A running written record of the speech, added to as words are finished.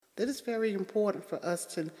It is very important for us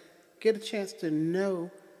to get a chance to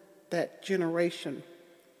know that generation,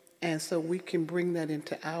 and so we can bring that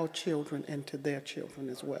into our children and to their children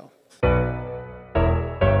as well.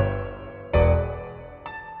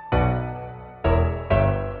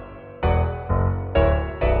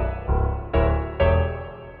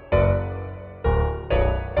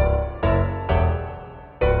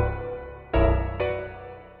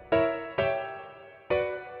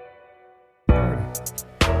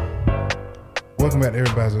 Welcome back to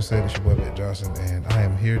Everybody's Upset. It's your boy, Matt Johnson, and I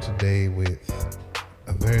am here today with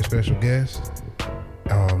a very special guest,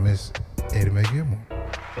 Miss Eddie Mae Gilmore.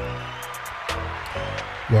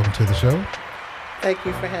 Welcome to the show. Thank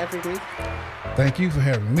you for having me. Thank you for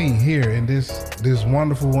having me here in this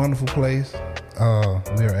wonderful, wonderful place. We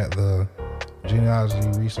are at the Genealogy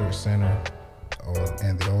Research Center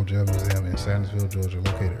and the Old Jail Museum in Sandersville, Georgia,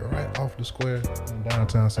 located right off the square in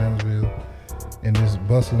downtown Sandersville, in this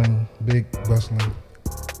bustling,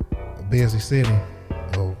 busy city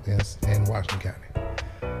in Washington County.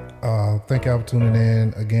 Thank y'all for tuning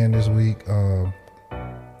in again this week.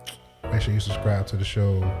 Make sure you subscribe to the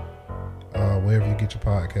show wherever you get your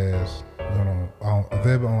podcasts. We're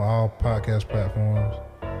available on all podcast platforms.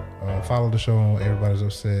 Follow the show on Everybody's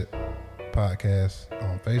Upset Podcast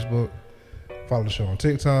on Facebook. Follow the show on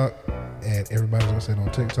TikTok at Everybody's Upset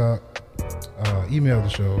on TikTok. Email the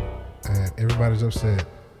show at Everybody's Upset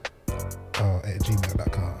at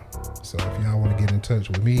gmail.com. So if y'all want to get in touch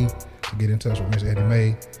with me, to get in touch with Miss Eddie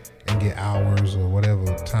Mae and get hours or whatever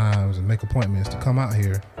times and make appointments to come out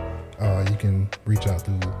here, you can reach out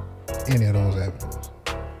through any of those avenues.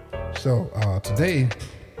 So today,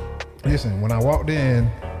 listen, when I walked in,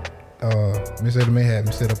 Miss Eddie Mae had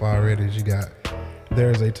me set up already.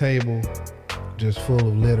 There's a table just full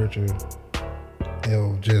of literature,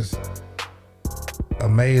 just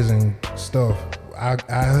amazing stuff. I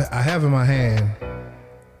have in my hand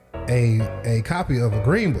a copy of a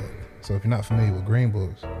Green Book. So if you're not familiar with Green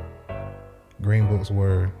Books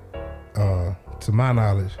were, to my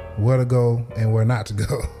knowledge, where to go and where not to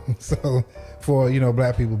go. So for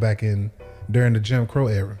black people during the Jim Crow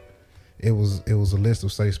era, it was a list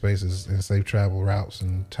of safe spaces and safe travel routes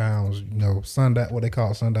and towns. What they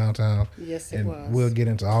call sundown towns. Yes, it was. We'll get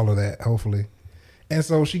into all of that hopefully. And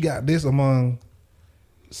so she got this among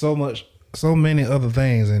so many other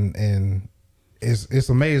things, and it's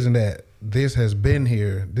amazing that this building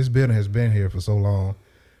has been here for so long.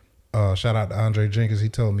 Shout out to Andre Jenkins. He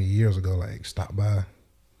told me years ago, like, stop by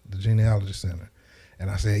the Genealogy Center. And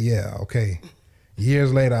I said, yeah, okay.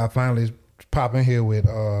 Years later, I finally pop in here with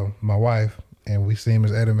my wife, and we see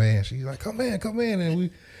Miss Eddie Mae, and she's like, come in.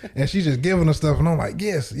 And she's just giving us stuff, and I'm like,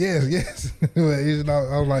 yes. I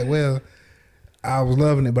was like, well, I was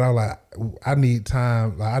loving it, but I was like, I need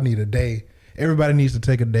time. Like, I need a day. Everybody needs to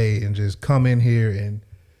take a day and just come in here, and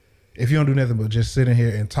if you don't do nothing but just sit in here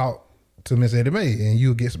and talk to Miss Eddie Mae, and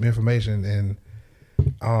you'll get some information. And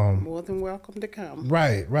more than welcome to come.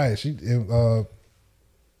 Right. She I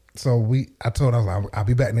told her, I was like, I'll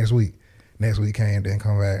be back next week. Next week came, didn't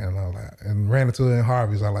come back, and I was like, and ran into her in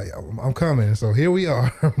Harvey's. I was like, I'm coming. So here we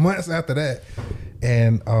are, months after that,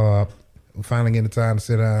 and we finally getting the time to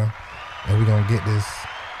sit down, and we're gonna get this.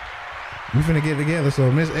 We finna get together. So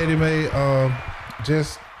Miss Eddie Mae,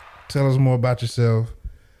 just tell us more about yourself,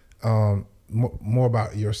 more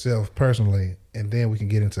about yourself personally, and then we can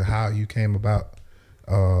get into how you came about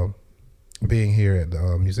being here at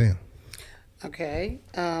the museum. Okay.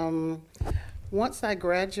 Once I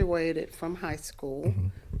graduated from high school,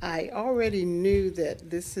 I already knew that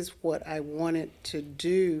this is what I wanted to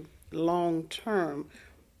do long term.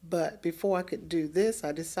 But before I could do this,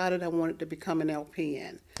 I decided I wanted to become an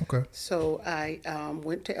LPN. Okay. So I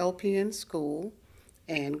went to LPN school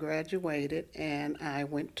and graduated, and I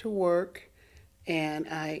went to work, and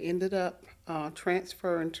I ended up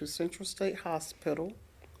transferring to Central State Hospital,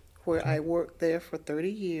 where I worked there for 30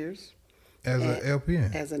 years. As an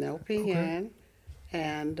LPN? As an LPN. Okay.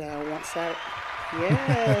 And once I,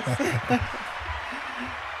 yes.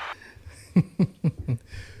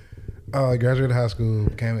 Graduated high school,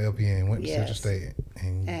 became an LPN, went to Yes. Central State.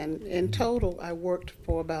 And in total, I worked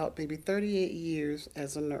for about maybe 38 years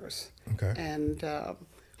as a nurse. Okay. And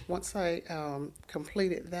once I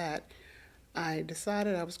completed that, I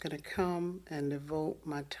decided I was going to come and devote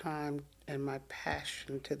my time and my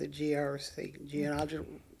passion to the GRC,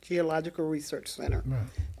 Geological Research Center. Right.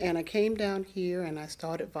 And I came down here and I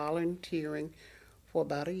started volunteering for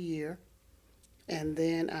about a year. And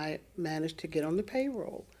then I managed to get on the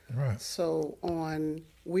payroll. Right. So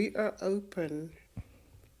we are open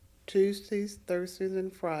Tuesdays, Thursdays,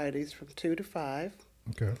 and Fridays from 2 to 5.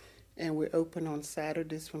 Okay. and we're open on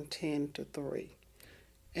Saturdays from 10 to 3.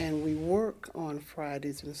 And we work on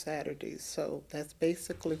Fridays and Saturdays, so that's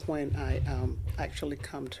basically when I actually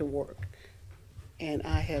come to work. And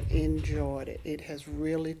I have enjoyed it. It has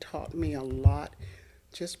really taught me a lot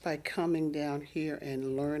just by coming down here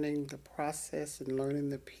and learning the process and learning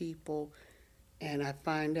the people. And I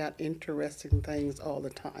find out interesting things all the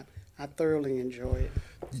time. I thoroughly enjoy it.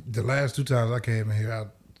 The last 2 times I came in here, I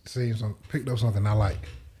picked up something I like.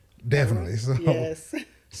 Definitely. So, Yes.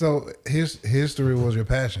 So history was your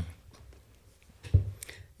passion.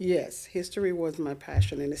 Yes, history was my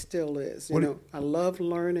passion, and it still is. You know, I love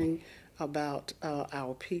learning about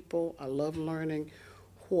our people. I love learning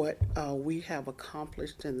what we have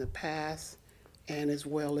accomplished in the past, and as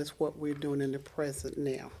well as what we're doing in the present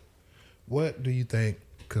now. What do you think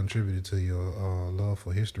contributed to your love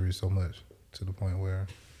for history so much to the point where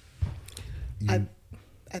you...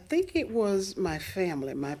 I think it was my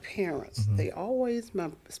family, my parents. Mm-hmm. They always,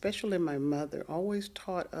 especially my mother, always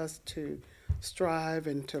taught us to strive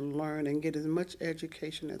and to learn and get as much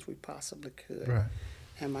education as we possibly could. Right.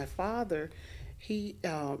 And my father, he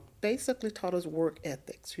basically taught us work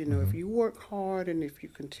ethics. You know, Mm-hmm. if you work hard and if you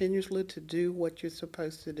continuously to do what you're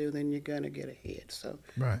supposed to do, then you're going to get ahead. So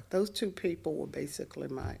Right. those two people were basically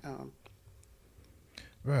my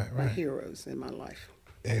Right. my heroes in my life.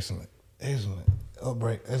 Excellent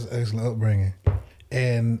upbringing. That's excellent upbringing.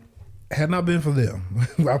 And had not been for them,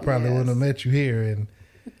 I probably Yes. wouldn't have met you here and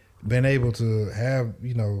been able to have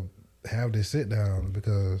this sit down,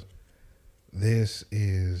 because this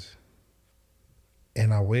is,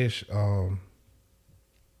 and I wish, and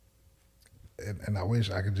I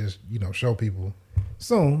wish I could just show people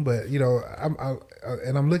soon. But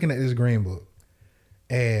I'm looking at this green book,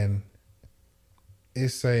 and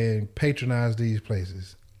it's saying patronize these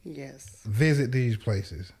places. Yes. Visit these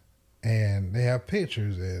places, and they have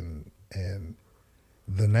pictures and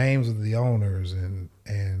the names of the owners and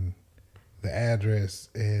the address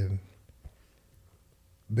and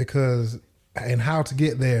how to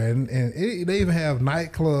get there, and they even have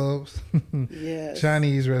nightclubs, Yes.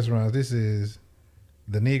 Chinese restaurants. This is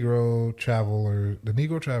the Negro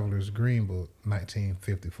Traveler's Green Book,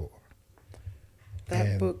 1954.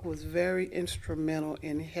 That book was very instrumental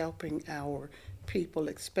in helping our people,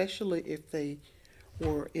 especially if they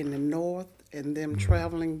were in the north and them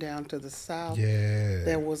traveling down to the south. Yeah.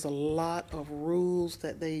 There was a lot of rules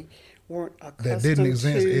that they weren't accustomed That didn't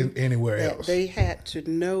exist to, anywhere that else. they had to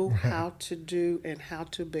know how to do and how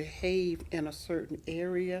to behave in a certain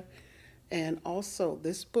area. And also,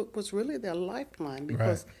 this book was really their lifeline,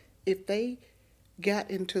 because Right. if they got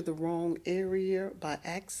into the wrong area by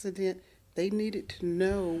accident, they needed to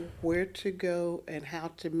know where to go and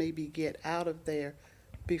how to maybe get out of there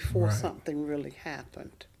before Right. something really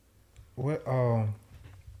happened. What I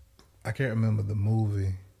can't remember the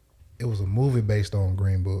movie. It was a movie based on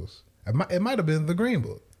Green Books. It might have been The Green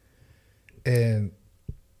Book. And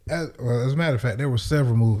as a matter of fact, there were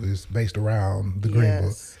several movies based around The Green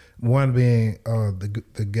Book. Yes. One being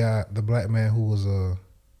the black man who was a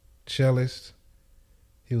cellist.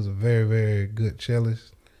 He was a very, very good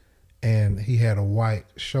cellist, and he had a white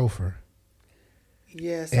chauffeur.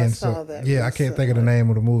 Yes, And I so, saw that. yeah, I can't think of the name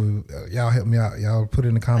of the movie. Y'all help me out. Y'all put it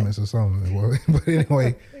in the comments or something. But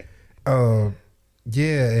anyway,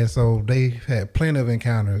 yeah, and so they had plenty of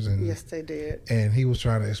encounters, and Yes, they did. and he was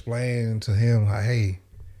trying to explain to him like, hey,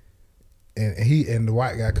 and the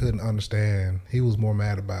white guy couldn't understand. He was more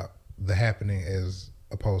mad about the happening as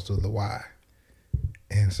opposed to the why.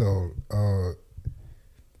 And so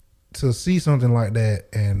to see something like that,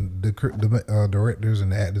 and the directors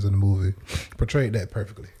and the actors in the movie portrayed that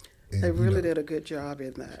perfectly. And, They really did a good job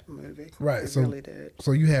in that movie. Right, They so- really did.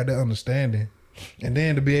 So you had that understanding, and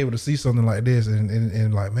then to be able to see something like this,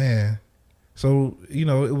 and like, man, so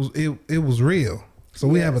it was real. So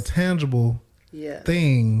we have a Yes. tangible Yes.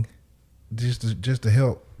 thing just to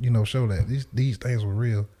help show that these things were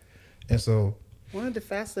real. And so One of the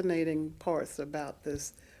fascinating parts about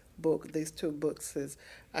this book, these two books, is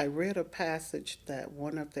I read a passage that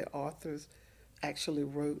one of the authors actually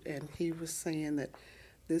wrote, and he was saying that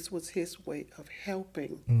this was his way of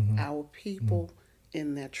helping our people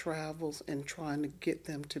in their travels and trying to get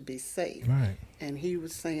them to be safe. right, And he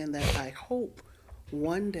was saying that I hope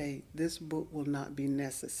one day this book will not be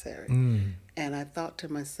necessary. And I thought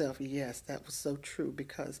to myself, yes, that was so true,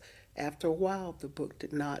 because after a while the book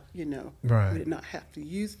did not, Right. we did not have to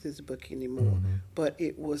use this book anymore. But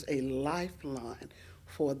it was a lifeline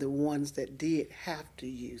for the ones that did have to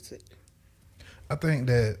use it. I think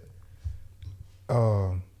that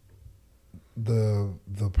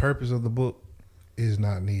the purpose of the book is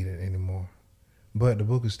not needed anymore. but the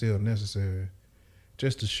book is still necessary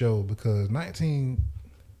just to show, because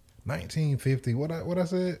 1950, what I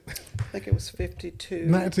said? I think it was 52.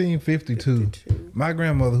 1952. 52. My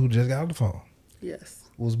grandmother, who just got off the phone, Yes.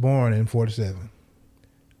 was born in 47.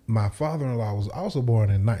 My father-in-law was also born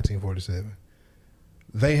in 1947.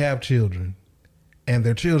 They have children, and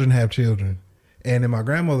their children have children. And in my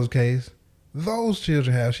grandmother's case, those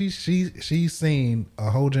children have, she's seen a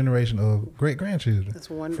whole generation of great-grandchildren. That's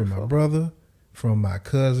wonderful. From my brother, from my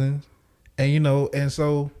cousins, and and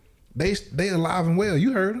so they alive and well.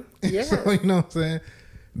 You heard them. Yes. So, you know what I'm saying?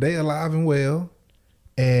 They alive and well,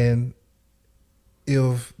 and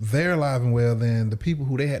if they're alive and well, then the people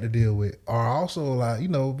who they had to deal with are also alive,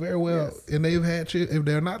 very well. Yes. And they've had children. If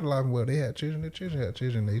they're not alive and well, they had children. Their children had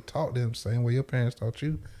children. They taught them the same way your parents taught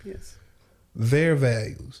you. Yes. Their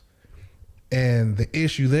values. And the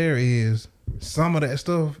issue there is some of that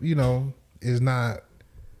stuff, is not,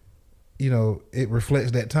 it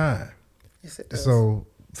reflects that time. Yes, it does. So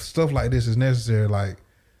stuff like this is necessary. Like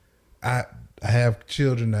I have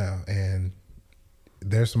children now, and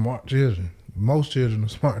they're smart children. Most children are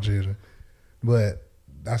smart children, but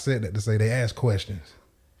I said that to say they ask questions,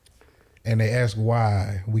 and they ask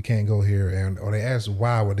why we can't go here, or they ask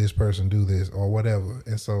why would this person do this or whatever.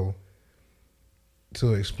 And so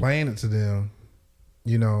to explain it to them,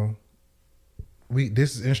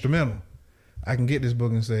 this is instrumental. I can get this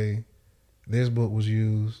book and say, this book was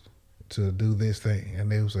used to do this thing,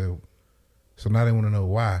 and they will say, so now they want to know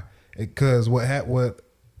why. Because what a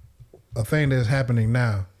thing that's happening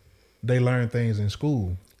now, they learn things in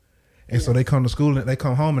school, and so they come to school and they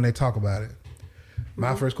come home and they talk about it.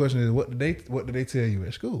 My first question is, what did they tell you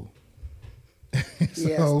at school?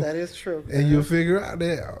 Yes, that is true. And you'll figure out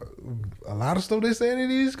that a lot of stuff they said in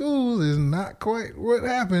these schools is not quite what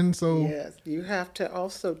happened. So yes, you have to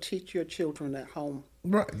also teach your children at home.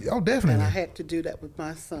 Right. Oh, definitely. And I had to do that with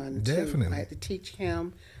my son too. Definitely. I had to teach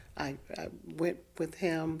him. I went with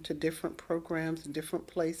him to different programs in different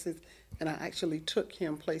places, and I actually took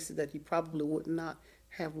him places that he probably would not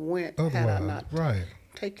have went had I not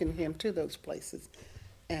taken him to those places.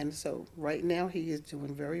 And so right now he is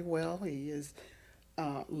doing very well. He is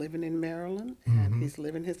living in Maryland, and he's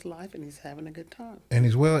living his life, and he's having a good time. And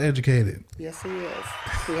he's well educated. Yes, he is.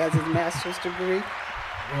 He has his master's degree.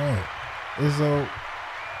 Right. And so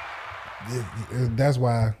that's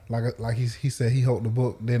why, like he said, he hoped the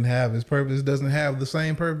book didn't have his purpose. It doesn't have the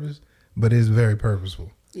same purpose, but it's very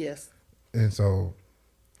purposeful. Yes. And so,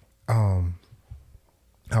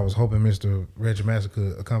 I was hoping Mr. Reggie Master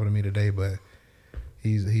could accompany me today, but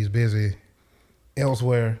he's busy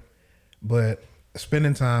elsewhere. But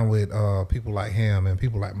spending time with people like him and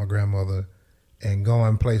people like my grandmother, and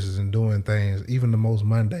going places and doing things, even the most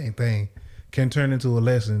mundane thing, can turn into a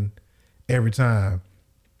lesson every time.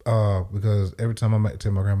 Because every time I might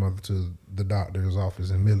take my grandmother to the doctor's office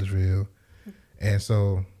in Millersville, and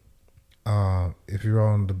so if you're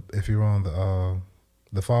on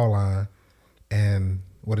the fall line, and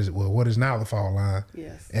what is now the fall line,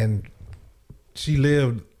 yes, and she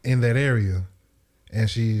lived in that area, and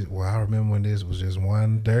I remember when this was just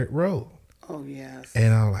one dirt road. Oh yes.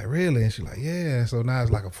 And I was like, really? And she's like, yeah. So now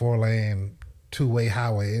it's like a 4-lane 2-way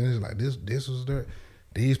highway, and it's like this was dirt.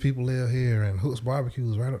 These people live here, and Hook's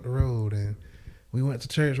Barbecue is right up the road, and we went to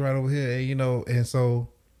church right over here, and and so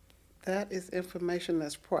that is information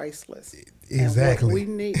that's priceless. Exactly. And what we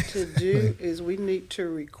need to do is we need to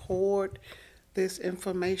record this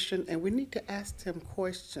information, and we need to ask them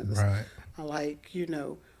questions. Right. Like,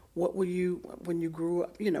 what were you when you grew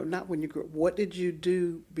up? Not when you grew up. What did you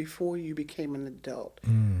do before you became an adult?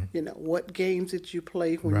 What games did you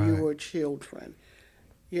play when you were children?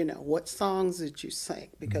 What songs did you sing?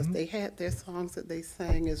 Because they had their songs that they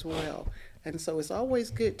sang as well. And so it's always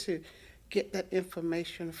good to get that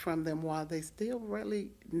information from them while they still really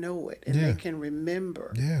know it and they can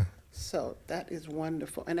remember. Yeah. So that is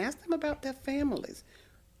wonderful. And ask them about their families.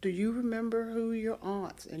 Do you remember who your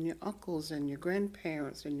aunts and your uncles and your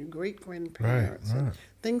grandparents and your great-grandparents and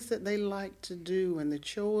things that they liked to do and the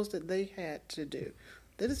chores that they had to do?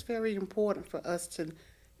 That is very important for us to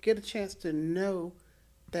get a chance to know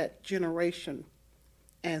that generation,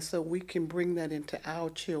 and so we can bring that into our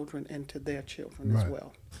children and to their children as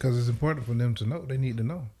well. Because it's important for them to know. They need to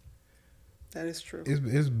know. That is true.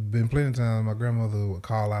 It's been plenty of times my grandmother would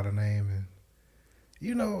call out a name and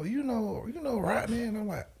you know Rodney, and I'm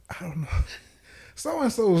like, I don't know, so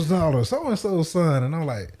and so's daughter, so and so's son, and I'm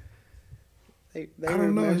like, they I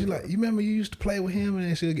don't know. She's like, you remember you used to play with him, and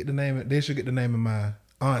then she'll get the name. They should get the name of my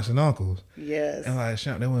aunts and uncles. Yes. And I'm like,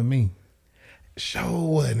 Shamp, that wasn't me. Sure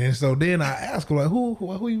wasn't. And so then I asked her, like,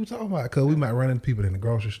 who you talking about? Because we might run into people in the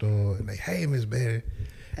grocery store and they, hey, Miss Betty.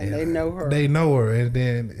 And they know her. They know her.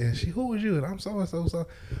 And she, who was you? And I'm so-and-so. So,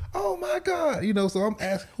 oh my God. You know, so I'm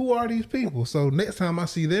asking, who are these people? So next time I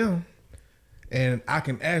see them, and I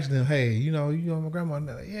can ask them, hey, you know my grandma? And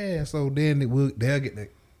they're like, yeah. So then they'll get to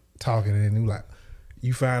talking, and they're like,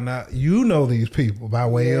 you find out you know these people by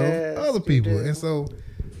way of other people. And so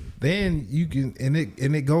then you can, and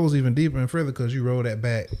it goes even deeper and further because you roll that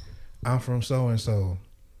back. I'm from so-and-so.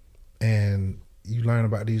 And you learn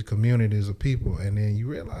about these communities of people, and then you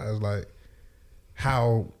realize like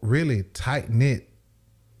how really tight knit,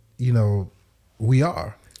 you know, we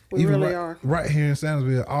are. We even really are. Right here in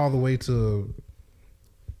Sandersville, all the way to,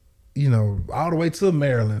 you know, all the way to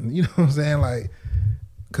Maryland. You know what I'm saying? Like,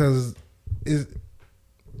 because it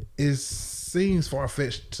seems far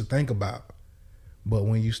fetched to think about, but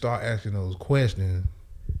when you start asking those questions,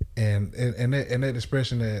 and that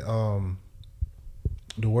expression that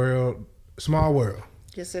the world. Small world.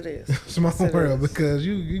 Yes, it is. Small yes, world, because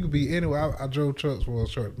you could be anywhere. I drove trucks for a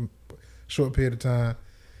short period of time,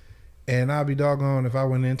 and I'd be doggone if I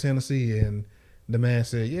went in Tennessee and the man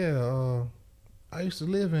said, "Yeah, I used to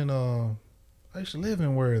live in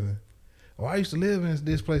Worthing, or I used to live in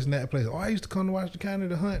this place and that place, or I used to come to Washington County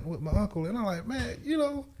to hunt with my uncle." And I'm like, man, you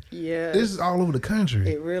know, this is all over the country.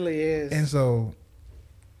 It really is. And so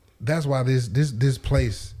that's why this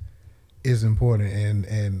place is important,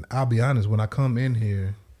 and I'll be honest, when I come in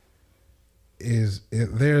here, there's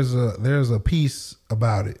a piece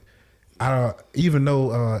about it. I even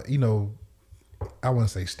though you know, I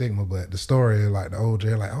wouldn't say stigma, but the story like the old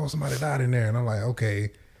jail, like, oh, somebody died in there, and I'm like,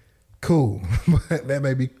 okay, cool, but that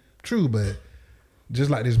may be true, but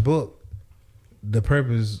just like this book, the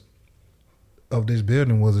purpose of this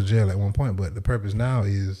building was a jail at one point, but the purpose now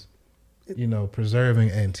is, you know, preserving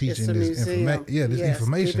and teaching this information. Yeah, this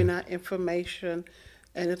information. Giving out information.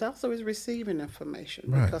 And it also is receiving information.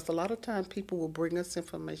 Right. Because a lot of times people will bring us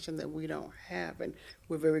information that we don't have. And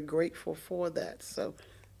we're very grateful for that. So,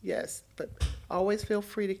 yes. But always feel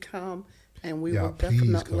free to come. And we will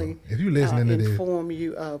definitely if you're listening to inform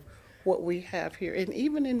you of what we have here. And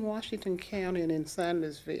even in Washington County and in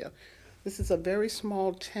Sandersville, this is a very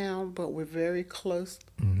small town, but we're very close,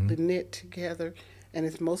 knit together. And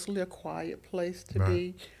it's mostly a quiet place to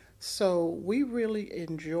be. So we really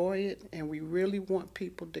enjoy it, and we really want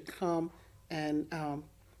people to come and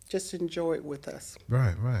just enjoy it with us.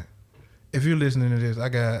 Right. If you're listening to this, I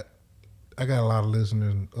got a lot of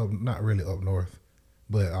listeners, not really up north,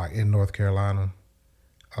 but like in North Carolina.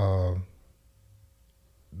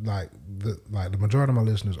 Like the majority of my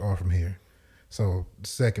listeners are from here. So the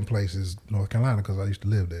second place is North Carolina because I used to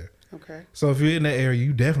live there. Okay. So if you're in that area,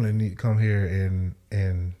 you definitely need to come here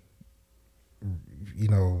and you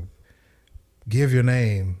know, give your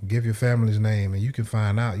name, give your family's name, and you can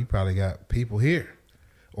find out you probably got people here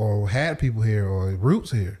or had people here or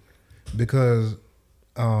roots here. Because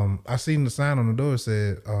I seen the sign on the door that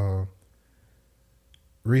said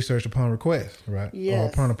research upon request, right? Yes.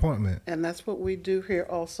 Or upon appointment. And that's what we do here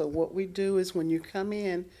also. What we do is when you come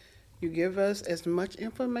in, you give us as much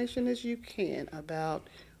information as you can about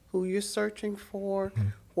who you're searching for,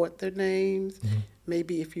 what their names,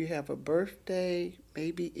 maybe if you have a birthday,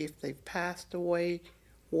 maybe if they've passed away,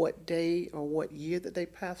 what day or what year that they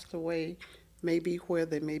passed away, maybe where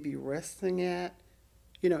they may be resting at,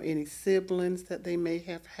 you know, any siblings that they may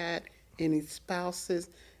have had, any spouses,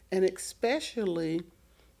 and especially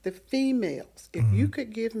the females. If you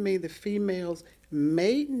could give me the female's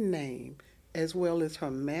maiden name as well as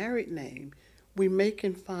her married name, we may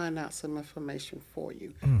can find out some information for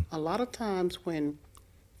you. A lot of times when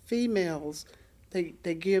females, they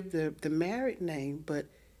give the married name, but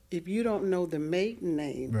if you don't know the maiden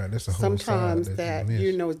name, that's a whole sometimes side that you miss.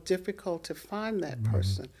 you know it's difficult to find that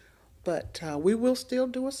person. But we will still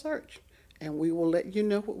do a search, and we will let you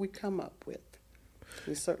know what we come up with.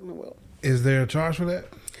 We certainly will. Is there a charge for that?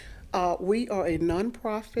 We are a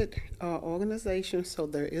nonprofit organization, so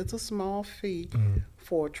there is a small fee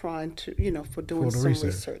for trying to, you know, for doing some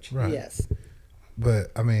research. Right. Yes.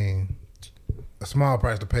 But I mean, a small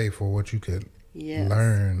price to pay for what you could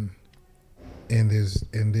learn in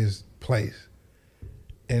this place.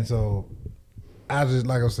 And so I just,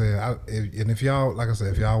 like I said, if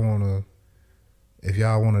y'all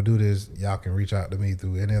wanna do this, y'all can reach out to me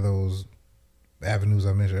through any of those avenues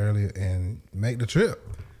I mentioned earlier and make the trip.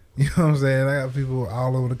 You know what I'm saying? I got people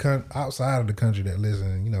all over the country, outside of the country that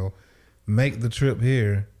listen. You know, make the trip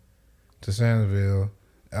here to Sandersville.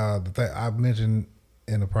 The thing I mentioned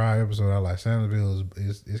in the prior episode, I like Sandersville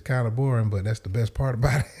is kind of boring, but that's the best part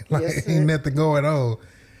about it. Like, yes, ain't nothing going on.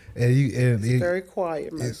 It's very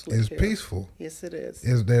quiet mostly. It's here. peaceful. Yes, it is.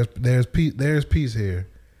 There's peace here.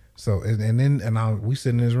 So we sit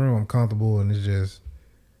in this room. I'm comfortable, and it's just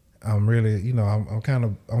I'm really I'm kind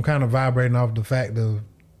of vibrating off the fact of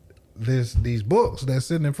these books that's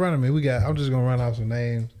sitting in front of me. I'm just gonna run off some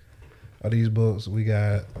names of these books. We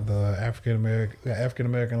got the African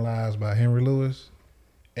American Lives by Henry Lewis,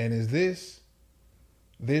 and this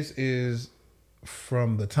is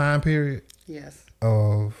from the time period. Yes.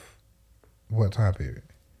 Of what time period?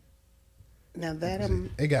 Now that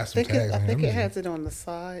it got some tags. I think it has it on the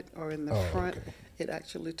side or in the front. Okay. It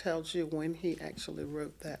actually tells you when he actually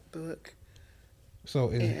wrote that book. So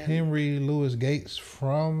is Henry Louis Gates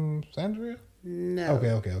from Sandria? No.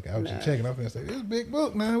 Okay. I was just checking. I was gonna say this is a big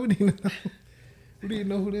book now. We need to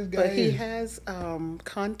know who this guy is. But he has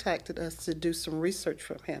contacted us to do some research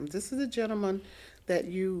from him. This is a gentleman that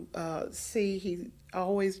you see. He's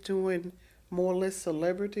always doing more or less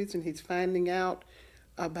celebrities, and he's finding out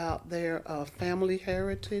about their family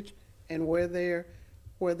heritage and where their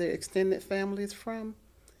extended family is from.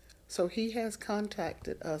 So he has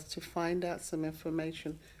contacted us to find out some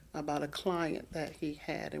information about a client that he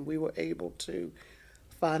had, and we were able to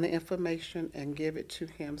find the information and give it to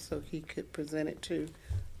him so he could present it to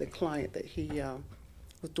the client that he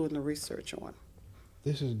was doing the research on.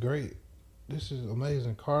 This is great. This is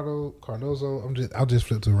amazing. Cardozo. I'll just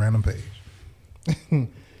flip to a random page.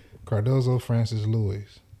 Cardozo Francis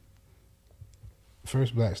Lewis,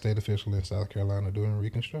 first black state official in South Carolina during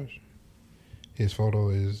Reconstruction. His photo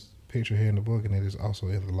is pictured here in the book, and it is also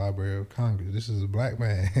in the Library of Congress. This is a black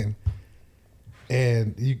man,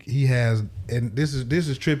 and he has, and this is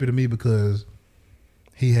trippy to me because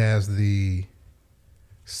he has the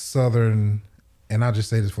Southern, and I'll just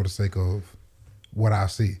say this for the sake of what I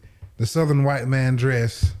see, the Southern white man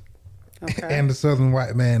dress, and the Southern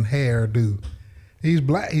white man hairdo. He's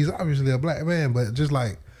black. He's obviously a black man, but just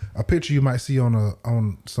like a picture you might see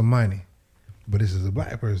on some money, but this is a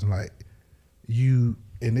black person. Like you,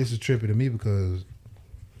 and this is trippy to me because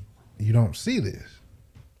you don't see this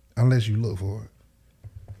unless you look for it.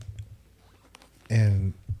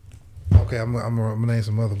 And okay, I'm gonna name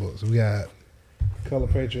some other books. We got Color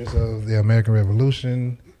Patriots of the American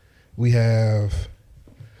Revolution. We have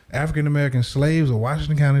African American Slaves of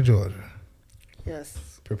Washington County, Georgia.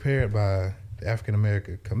 Yes. Prepared by the African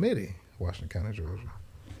American Committee, Washington County, Georgia.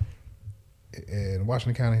 And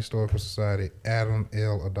Washington County Historical Society, Adam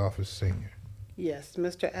L. Adolphus Sr. Yes,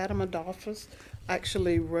 Mr. Adam Adolphus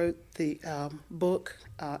actually wrote the book,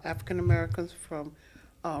 African Americans from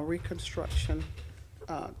Reconstruction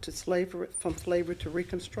to Slavery, from Slavery to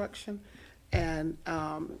Reconstruction. And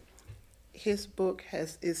his book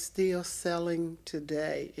is still selling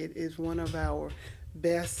today. It is one of our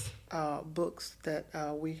best books that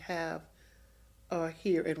we have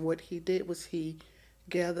here. And what he did was he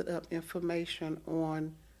gathered up information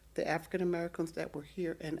on the African Americans that were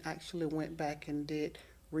here and actually went back and did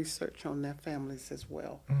research on their families as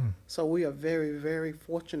well. So we are very, very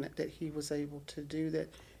fortunate that he was able to do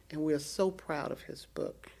that, and we are so proud of his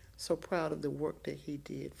book, so proud of the work that he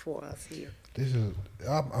did for us here. This is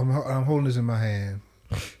I'm holding this in my hand,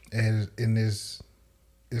 and it's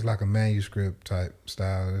like a manuscript type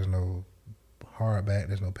style. There's no hardback,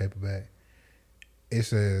 there's no paperback. It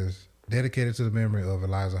says, dedicated to the memory of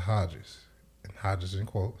Eliza Hodges, and Hodges in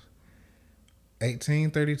quotes,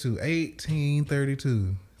 1832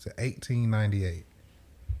 to 1898.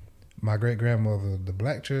 My great-grandmother, the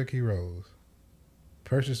Black Cherokee Rose,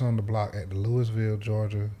 purchased on the block at the Louisville,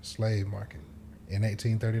 Georgia slave market in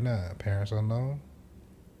 1839. Parents unknown,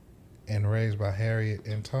 and raised by Harriet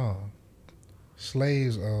and Tom,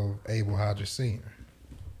 slaves of Abel Hodges Sr.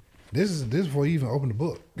 This is before you even open the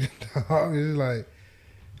book. It's like,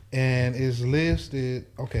 and it's listed.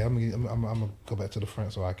 Okay, I'm gonna go back to the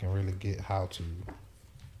front so I can really get how to.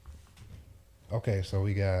 Okay, so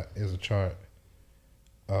we got is a chart.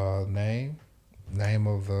 Name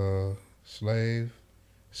of the slave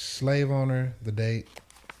owner, the date,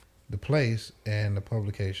 the place, and the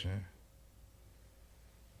publication.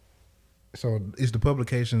 So is the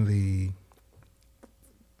publication the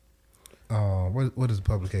what is the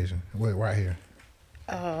publication? Wait, right here.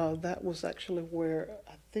 That was actually where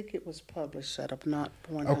I think it was published. That I'm not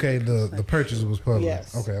 100%. Okay, the purchase was published.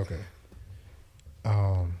 Yes. Okay.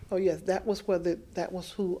 Oh yes, that was where that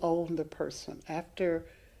was who owned the person. After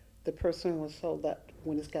the person was sold, that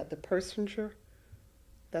when it's got the personager,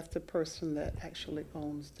 that's the person that actually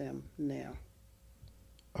owns them now.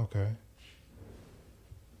 Okay.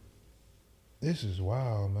 This is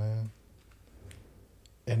wild, man.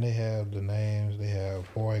 And they have the names, they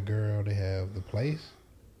have boy, girl, they have the place.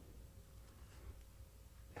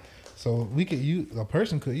 So we could use a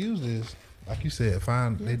person could use this, like you said, they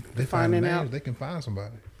find the Finding names, out. they can find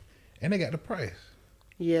somebody, and they got the price.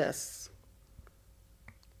 Yes.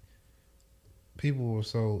 People were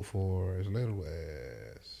sold for as little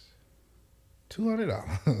as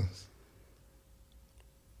 $200.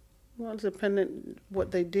 Well, depending, what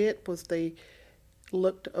they did was they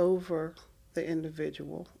looked over the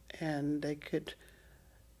individual and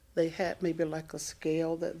they had maybe like a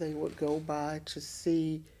scale that they would go by to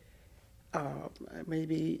see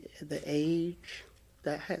maybe the age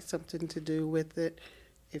that had something to do with it.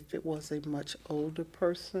 If it was a much older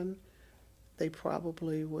person, they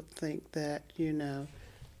probably would think that, Yeah,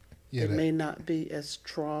 it that, may not be as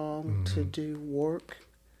strong to do work.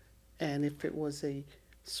 And if it was a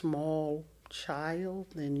small child,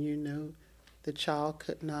 then the child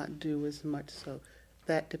could not do as much. So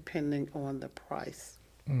that depending on the price.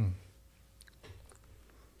 mm.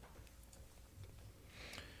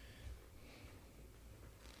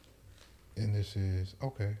 And this is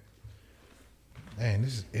okay. Man,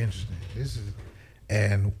 this is interesting. This is,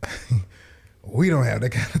 and we don't have that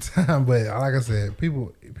kind of time. But like I said,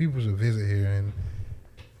 people should visit here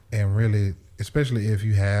and really, especially if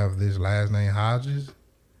you have this last name Hodges,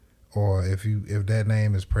 or if that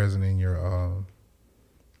name is present in your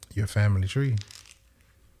family tree,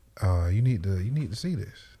 you need to see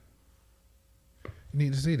this. You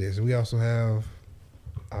need to see this. We also have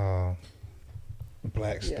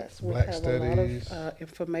Black Yes, we Black have Studies. a lot of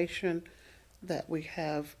information that we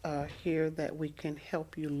have here that we can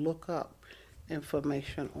help you look up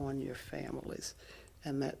information on your families.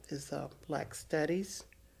 And that is Black Studies.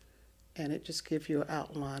 And it just gives you an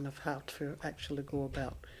outline of how to actually go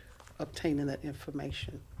about obtaining that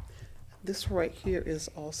information. This right here is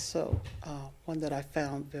also one that I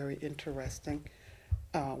found very interesting.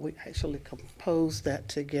 We actually composed that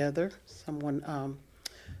together. Someone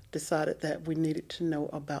decided that we needed to know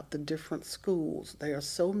about the different schools. There are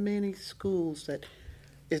so many schools that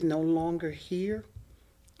is no longer here,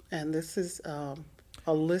 and this is a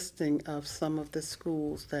listing of some of the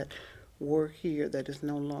schools that were here that is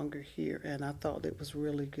no longer here, and I thought it was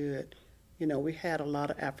really good. We had a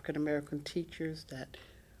lot of African American teachers that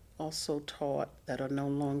also taught that are no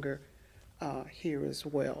longer here as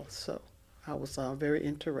well. So I was very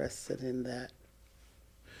interested in that.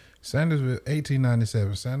 Sandersville,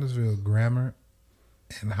 1897. Sandersville Grammar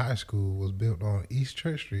and High School was built on East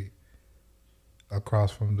Church Street,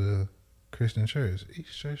 across from the Christian Church.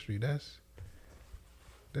 East Church Street.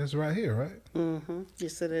 That's right here, right? Mm-hmm.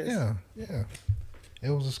 Yes, it is. Yeah.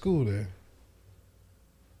 It was a school there.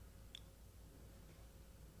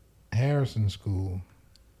 Harrison School.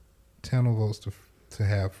 Tennell votes to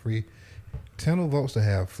have free. Tennell votes to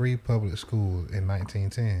have free public schools in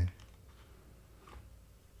 1910.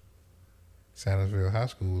 Sandersville High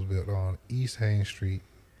School was built on East Haines Street,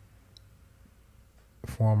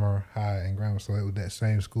 former high and grammar. So it was that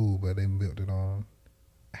same school, but they built it on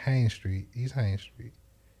Haines Street, East Haines Street,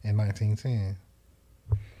 in 1910.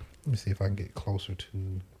 Let me see if I can get closer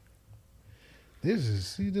to.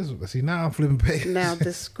 See now I'm flipping pages. Now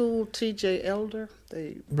the school T.J. Elder,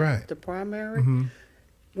 Right. the primary, Mm-hmm.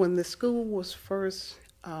 when the school was first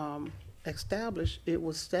established, it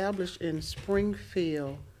was established in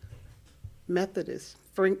Springfield Methodist,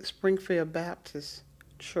 Springfield Baptist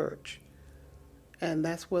Church. And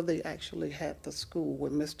that's where they actually had the school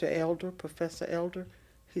with Mr. Elder, Professor Elder.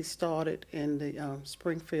 He started in the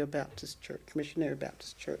Springfield Baptist Church, Missionary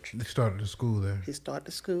Baptist Church. They started the school there. He started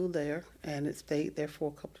the school there, and it stayed there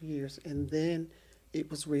for a couple of years, and then it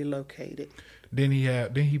was relocated. Then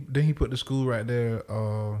he put the school right there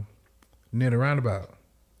near the roundabout.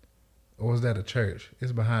 Or was that a church?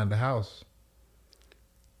 It's behind the house.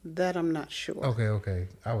 That I'm not sure. Okay.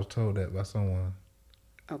 I was told that by someone.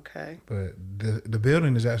 Okay. But the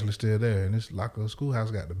building is actually still there, and it's like a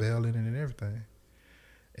schoolhouse, got the bell in it and everything.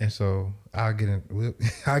 And so I'll get in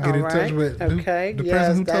touch with the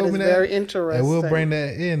person who told me that. Very interesting. And we'll bring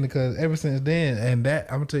that in, because ever since then, and that,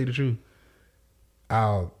 I'm gonna tell you the truth,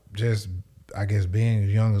 I'll just, I guess, being as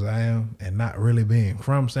young as I am and not really being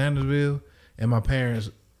from Sandersville, and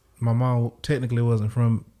my mom technically wasn't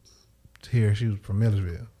from here, she was from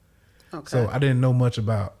Millersville. Okay. So I didn't know much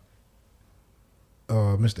about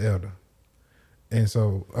Mr. Elder. And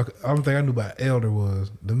so the only thing I knew about Elder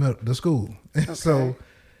was the school. Okay. So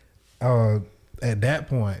at that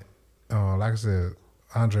point, like I said,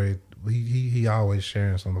 Andre, he always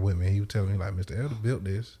sharing something with me. He would tell me, like, Mr. Elder built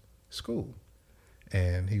this school.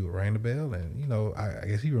 And he would ring the bell, and, I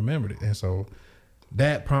guess he remembered it. And so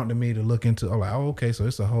that prompted me to look into, okay, so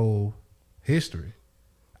it's a whole history.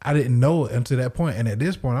 I didn't know it until that point. And at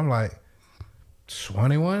this point, I'm like,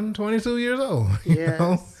 21, 22 years old. You know,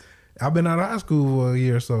 Yes. I've been out of high school for a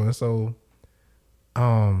year or so, and so,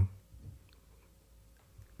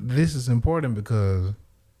 this is important because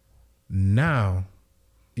now,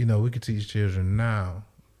 you know, we can teach children now,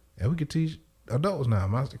 and we can teach adults now,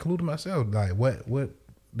 including myself, like what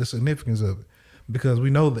the significance of it, because we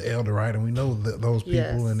know the elder, right, and we know those people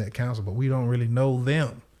Yes. in that council, but we don't really know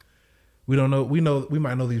them. We don't know. We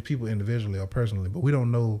might know these people individually or personally, but we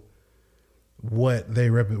don't know what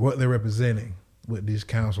they're representing with this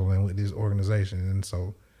council and with this organization. And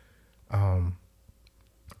so,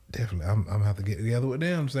 definitely, I'm gonna have to get together with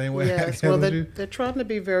them same way. Yes. Well, they're trying to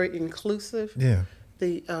be very inclusive. Yeah.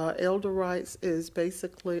 The Elder Rights is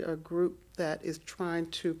basically a group that is trying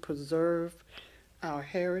to preserve our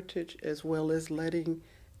heritage as well as letting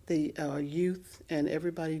the youth and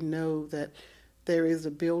everybody know that there is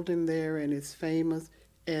a building there and it's famous,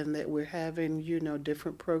 and that we're having, you know,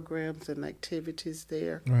 different programs and activities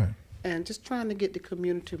there, Right. and just trying to get the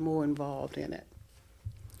community more involved in it.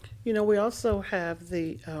 You know, we also have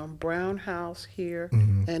the Brown House here,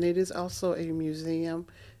 Mm-hmm. and it is also a museum,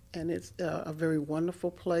 and it's a very wonderful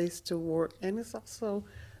place to work, and it's also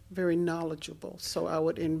very knowledgeable. So I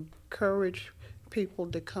would encourage people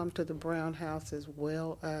to come to the Brown House as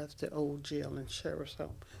well as the old jail and sheriff's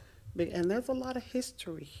home. And there's a lot of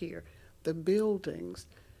history here. The buildings,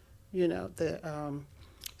 you know, the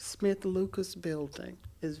Smith Lucas building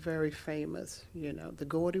is very famous. You know, the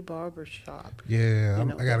Gordy Barber Shop. Yeah, You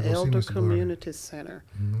know, I gotta the go see Elder Mr. Gordon. Community Center.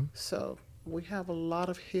 Mhm. So we have a lot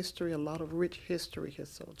of history, a lot of rich history here.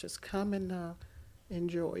 So just come and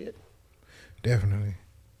enjoy it. Definitely.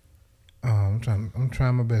 I'm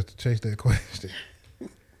trying my best to chase that question.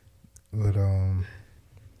 But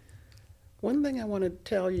One thing I want to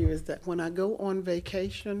tell you is that when I go on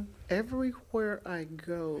vacation, everywhere I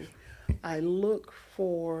go, I look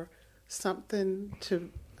for something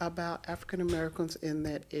about African Americans in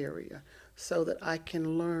that area so that I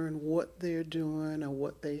can learn what they're doing or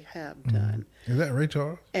what they have done. is that Ray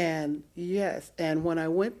Charles? And yes, and when I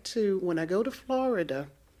go to Florida,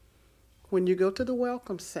 when you go to the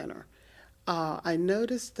Welcome Center, I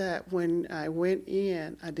noticed that when I went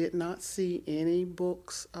in, I did not see any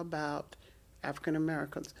books about African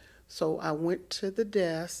Americans. So I went to the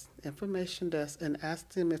desk, information desk, and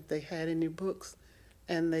asked them if they had any books,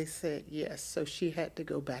 and they said yes. So she had to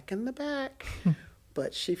go back in the back,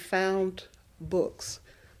 but she found books.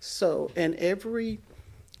 So in every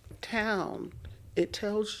town, it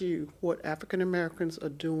tells you what African Americans are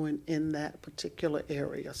doing in that particular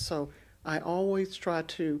area. So I always try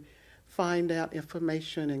to find out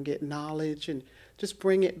information and get knowledge and just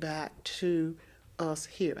bring it back to us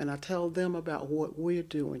here. And I tell them about what we're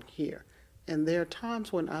doing here. And there are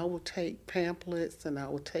times when I will take pamphlets and I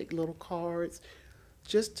will take little cards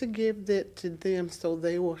just to give that to them so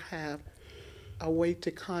they will have a way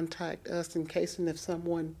to contact us in case and if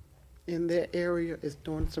someone in their area is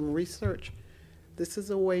doing some research. This is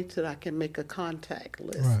a way that I can make a contact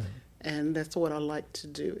list. Right. And that's what I like to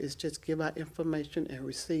do, is just give out information and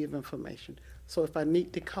receive information. So if I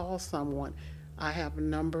need to call someone, I have a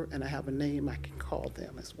number and I have a name I can call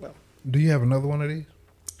them as well. Do you have another one of these?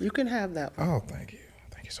 You can have that one. Oh, thank you.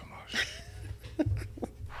 Thank you so much.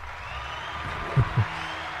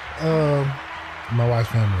 My wife's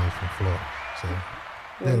family is from Florida, so they'll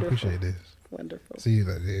Wonderful. appreciate this. Wonderful. See,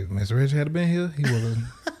 like, if Mr. Reggie had been here,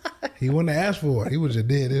 he wouldn't have asked for it. He would just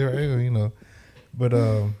did it, right? You know. But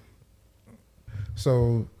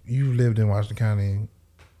so you lived in Washington County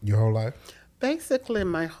your whole life? Basically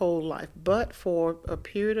my whole life, but for a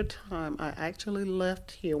period of time, I actually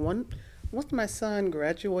left here. Once my son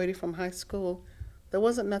graduated from high school, there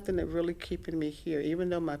wasn't nothing that really keeping me here. Even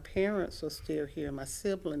though my parents were still here, my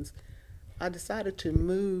siblings, I decided to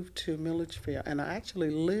move to Milledgeville, and I actually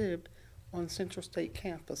lived on Central State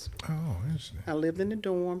campus. Oh, interesting. I lived in the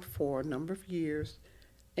dorm for a number of years,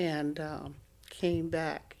 and came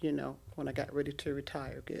back, you know, when I got ready to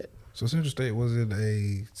retire good. So Central State, was it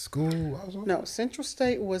a school also? No, Central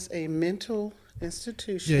State was a mental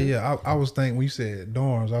institution. Yeah. I was thinking, when you said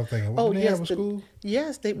dorms, I was thinking, Oh, did they yes. have a school?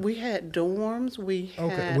 Yes, we had dorms. We had.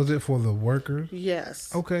 Okay. Was it for the workers?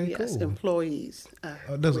 Yes. Okay, yes, cool. employees.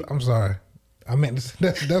 I'm sorry. I meant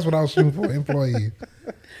that's what I was shooting for. Employees,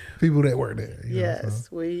 people that work there. You know, Yes,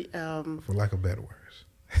 so, we for lack of better words.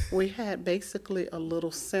 we had basically a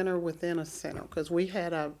little center within a center because we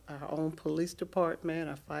had our own police department,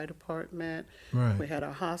 our fire department. Right. We had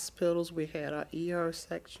our hospitals. We had our ER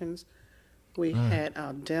sections. We Right. had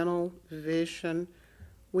our dental, vision.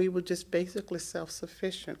 We were just basically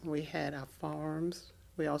self-sufficient. We had our farms.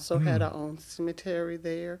 We also had our own cemetery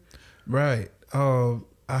there. Right. I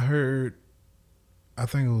heard I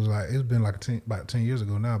think it was like it's been like about 10 years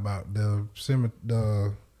ago now. About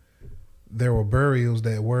there were burials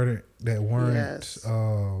that weren't Yes.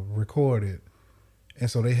 recorded, and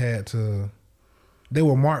so they had to. They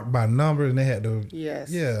were marked by numbers, and they had to. Yes.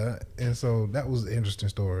 Yeah, and so that was an interesting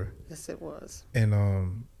story. Yes, it was.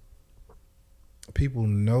 And people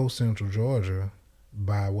know Central Georgia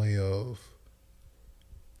by way of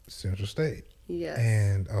Central State. Yes.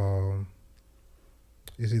 And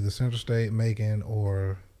it's either Central State, Macon,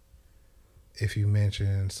 or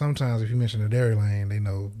sometimes if you mention the Dairy Lane, they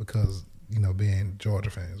know because, being Georgia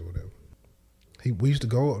fans or whatever. We used to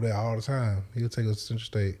go up there all the time. He would take us to Central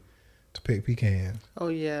State to pick pecans. Oh,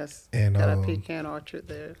 yes. And got a pecan orchard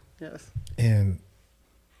there. Yes. And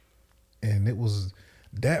it was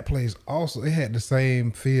that place also, it had the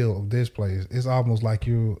same feel of this place. It's almost like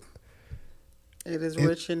It is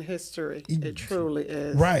rich in history. It truly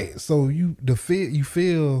is. Right. So you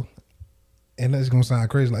feel, and that's gonna sound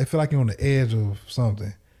crazy, like I feel like you're on the edge of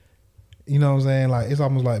something. You know what I'm saying? Like it's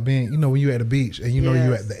almost like being, when you're at the beach and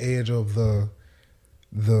you're at the edge of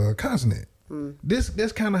the continent.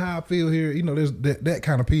 That's kind of how I feel here. There's that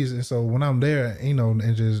kind of peace. And so when I'm there,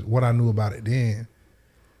 and just what I knew about it then,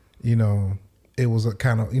 it was a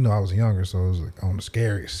kind of, I was younger, so it was like on the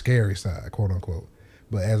scary side, quote unquote.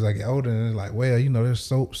 But as I get older, and it's like, well, there's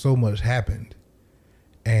so much happened,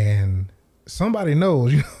 and somebody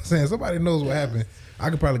knows. You know what I'm saying? Somebody knows what happened. I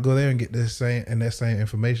could probably go there and get that same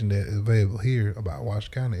information that is available here about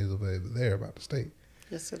Washington County is available there about the state.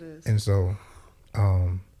 Yes, it is. And so,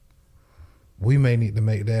 we may need to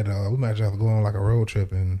make that. We might just have to go on like a road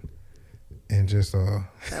trip and just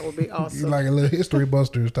that would be awesome. like a little history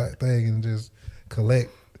busters type thing, and just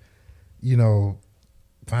collect,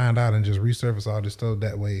 find out and just resurface all this stuff.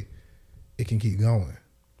 That way, it can keep going.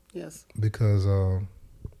 Yes. Because how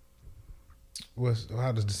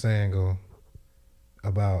does the saying go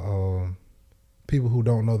about people who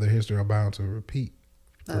don't know their history are bound to repeat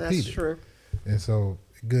That's it. true. And so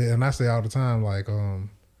good. And I say all the time, like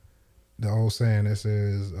the old saying that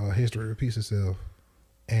says history repeats itself.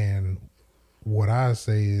 And what I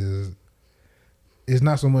say is, it's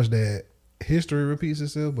not so much that history repeats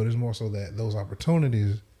itself, but it's more so that those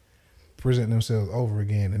opportunities present themselves over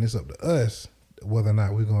again, and it's up to us whether or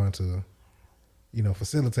not we're going to,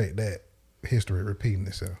 facilitate that history repeating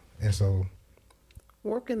itself. And so,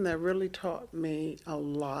 working there really taught me a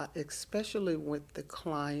lot, especially with the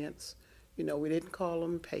clients. We didn't call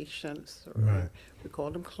them patients, right. We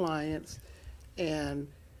called them clients, and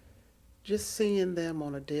just seeing them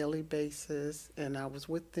on a daily basis, and I was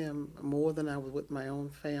with them more than I was with my own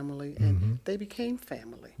family, and they became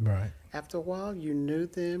family. Right. After a while, you knew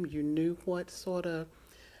them, you knew what sort of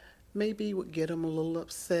maybe would get them a little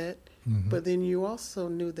upset, but then you also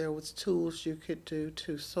knew there was tools you could do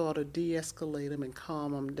to sort of de-escalate them and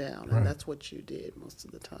calm them down, and that's what you did most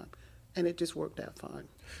of the time, and it just worked out fine.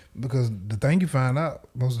 Because the thing you find out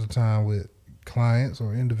most of the time with clients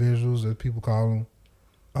or individuals, as people call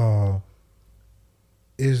them,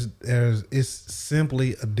 it's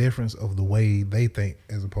simply a difference of the way they think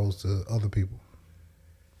as opposed to other people,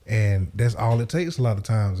 and that's all it takes. A lot of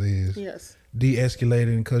times is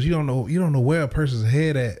de-escalating, because you don't know where a person's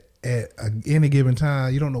head at any given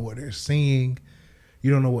time. You don't know what they're seeing,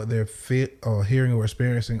 you don't know what they're hearing or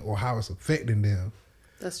experiencing, or how it's affecting them.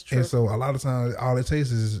 That's true. And so a lot of times, all it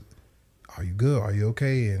takes is, "Are you good? Are you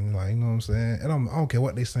okay?" And like, you know what I'm saying. And I don't care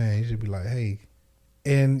what they're saying. You should be like, "Hey,"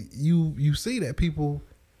 and you see that people.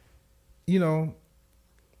 And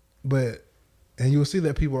you'll see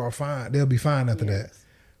that people are fine. They'll be fine after that.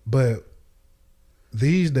 But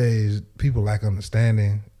these days, people lack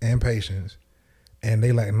understanding and patience, and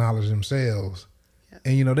they lack knowledge themselves.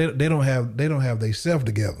 And they don't have their self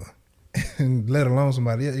together, and let alone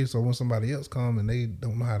somebody else. So when somebody else come and they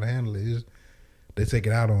don't know how to handle it, they take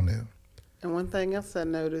it out on them. And one thing else I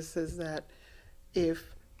noticed is that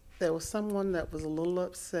if there was someone that was a little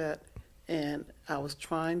upset, and I was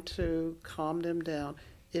trying to calm them down,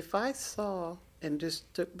 if I saw and just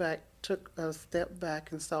took a step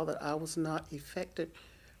back and saw that I was not effective,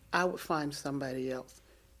 I would find somebody else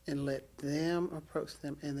and let them approach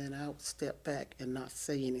them, and then I would step back and not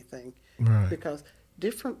say anything. Right. Because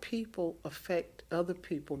different people affect other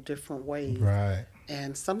people different ways. Right.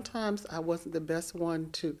 And sometimes I wasn't the best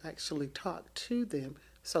one to actually talk to them,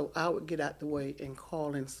 so I would get out the way and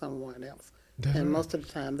call in someone else. And most of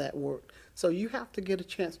the time that worked. So you have to get a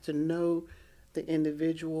chance to know the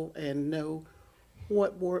individual and know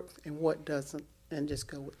what works and what doesn't, and just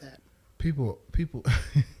go with that. People,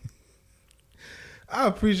 I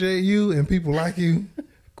appreciate you and people like you,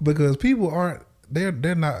 because people they're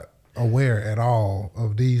not aware at all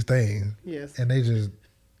of these things. Yes. And I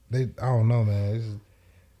don't know, man.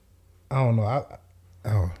 I don't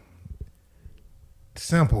know.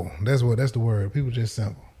 Simple. That's the word. People just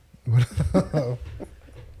simple.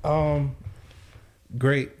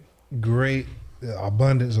 Great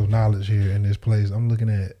abundance of knowledge here in this place. I'm looking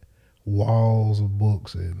at walls of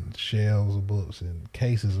books and shelves of books and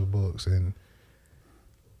cases of books, and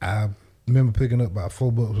I remember picking up about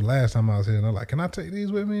 4 books the last time I was here, and I'm like, "Can I take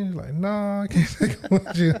these with me?" He's like, "No, I can't take them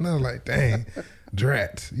with you." And I was like, "Dang,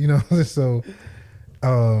 drat," you know. So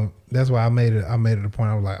that's why I made it a point.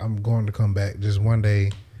 I was like, I'm going to come back just one day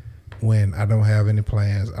when I don't have any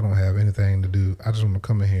plans, I don't have anything to do. I just want to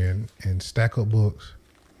come in here and stack up books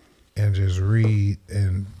and just read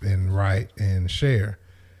and write and share.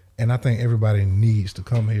 And I think everybody needs to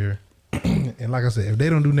come here. And like I said, if they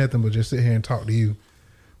don't do nothing but just sit here and talk to you,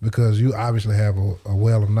 because you obviously have a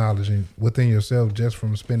well of knowledge within yourself just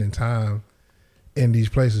from spending time in these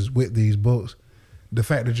places with these books, the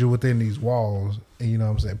fact that you're within these walls, and you know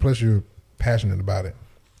what I'm saying, plus you're passionate about it.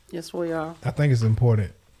 Yes, we are. I think it's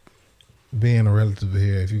important being a relative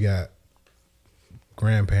here, if you got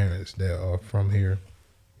grandparents that are from here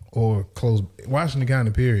or close, Washington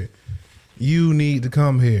County, period, you need to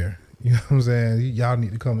come here. You know what I'm saying? Y'all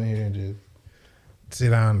need to come in here and just sit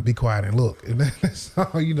down and be quiet and look. And that's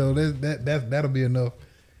all, you know, that'll be enough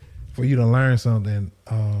for you to learn something.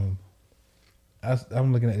 I'm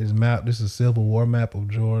looking at this map. This is a Civil War map of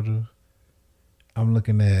Georgia. I'm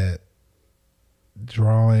looking at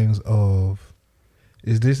drawings of,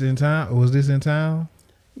 is this in town? Or was this in town?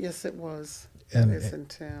 Yes, it was. And it's in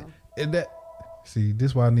town. See,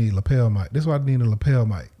 this is why I need lapel mic. This is why I need a lapel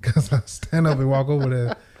mic, because I stand up and walk over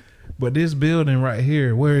there. But this building right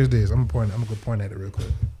here, where is this? I'm gonna point at it real quick.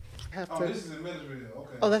 This is in Milledgeville.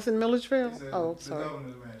 Okay. Oh, that's in Milledgeville? It's Oh, the sorry.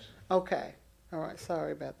 governor's mansion. Okay. All right.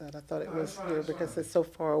 Sorry about that. I thought it was fine, here it's because fine. it's so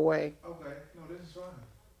far away. Okay, no, this is fine.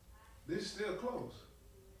 This is still close.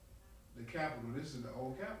 The Capitol. This is the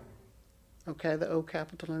old Capitol. Okay, the old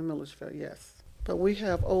Capitol in Milledgeville, yes. But we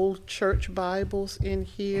have old church Bibles in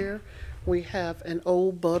here. We have an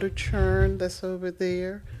old butter churn that's over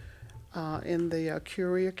there in the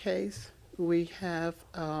courier case. We have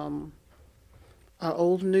an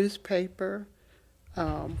old newspaper.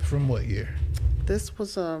 From what year? This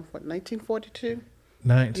was, 1942?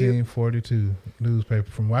 1942 newspaper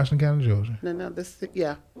from Washington County, Georgia. No,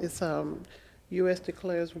 it's U.S.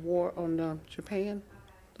 declares war on Japan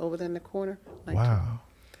over there in the corner. Wow.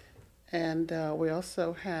 And we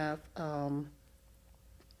also have our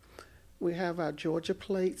Georgia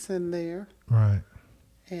plates in there, Right.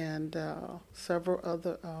 and several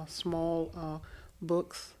other small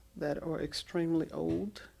books that are extremely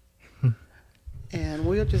old. And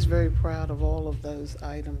we're just very proud of all of those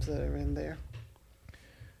items that are in there.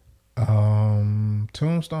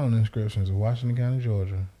 Tombstone inscriptions of Washington County,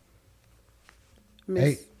 Georgia.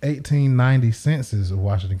 Miss, 1890 census of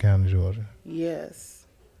Washington County, Georgia. yes,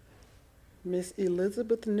 Miss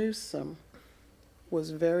Elizabeth Newsom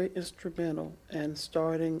was very instrumental in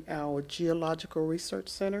starting our Geological Research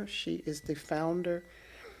Center. She is the founder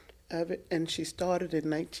of it, and she started in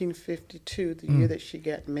 1952, the year that she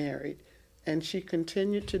got married. And she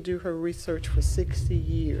continued to do her research for 60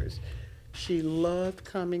 years. She loved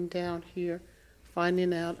coming down here,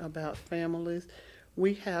 finding out about families.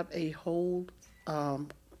 We have a whole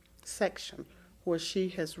section where she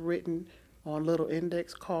has written on little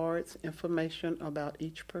index cards information about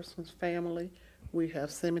each person's family. We have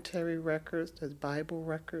cemetery records, there's Bible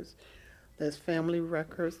records, there's family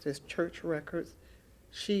records, there's church records.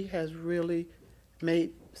 She has really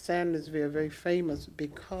made Sandersville very famous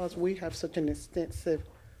because we have such an extensive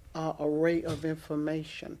array of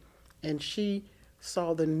information. And she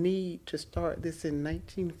saw the need to start this in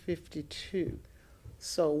 1952.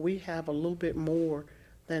 So we have a little bit more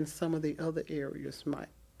than some of the other areas might,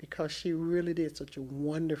 because she really did such a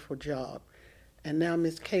wonderful job. And now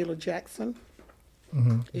Miss Kayla Jackson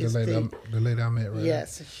is The lady I met, right?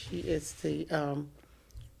 Yes, she is the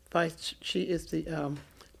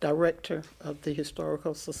director of the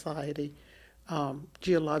Historical Society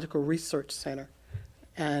Geological Research Center,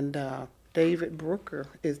 and David Brooker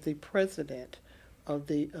is the president of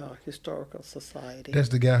the Historical Society. That's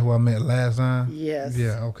the guy who I met last time? Yes.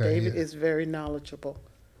 Yeah, okay. David is very knowledgeable,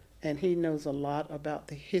 and he knows a lot about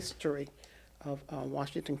the history of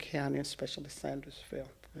Washington County, especially Sandersville.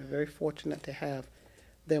 We're very fortunate to have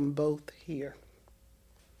them both here.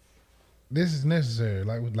 This is necessary.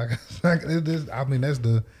 Like this. I mean, that's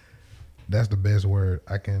the best word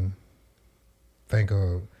I can think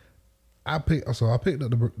of. I picked up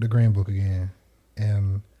the Green Book again,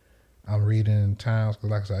 and I'm reading towns, because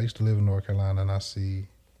like I said, I used to live in North Carolina, and I see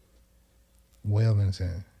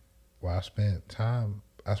Wilmington, where I spent time.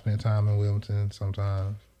 I spent time in Wilmington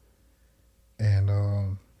sometimes, and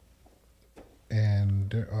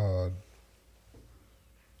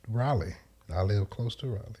Raleigh. I live close to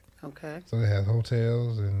Raleigh, Okay. so it has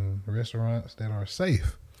hotels and restaurants that are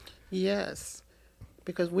safe. Yes,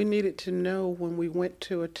 because we needed to know when we went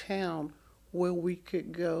to a town where we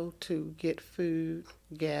could go to get food,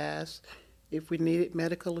 gas, if we needed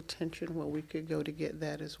medical attention, where we could go to get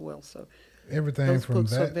that as well. So Everything those from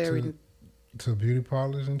books are that very, to beauty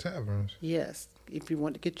parlors and taverns. yes. If you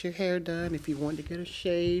want to get your hair done, if you want to get a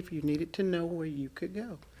shave, you needed to know where you could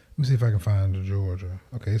go. Let me see if I can find the Georgia.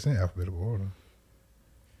 Okay, it's in alphabetical order.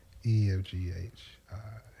 E F G H I.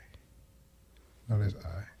 No, that's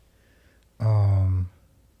I.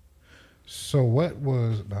 So what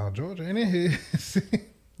was now Georgia? And in here,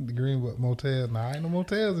 the Greenwood Motel. Now ain't no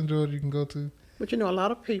motels in Georgia you can go to. But you know, a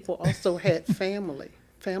lot of people also had families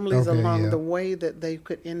Okay, along yeah. the way that they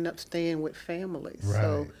could end up staying with families.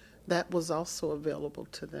 So Right. that was also available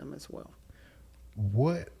to them as well.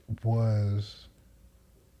 What was?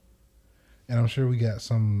 And I'm sure we got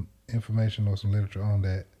some information or some literature on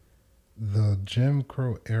that. The Jim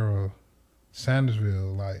Crow era,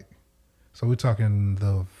 Sandersville, like, so we're talking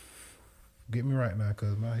the. Get me right now,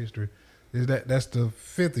 because my history is that's the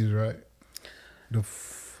 50s, right? The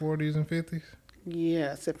 40s and 50s.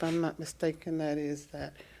 Yes, if I'm not mistaken, that is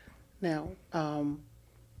that. Now,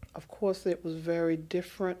 of course, it was very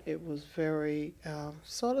different. It was very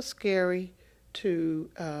sort of scary to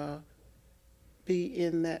be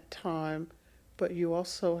in that time, but you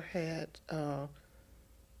also had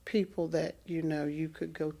people that you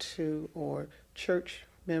could go to, or church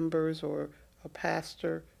members, or a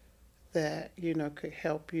pastor that could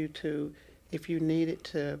help you to, if you needed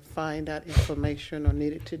to find out information or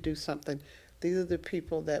needed to do something. These are the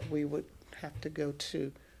people that we would have to go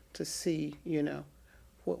to see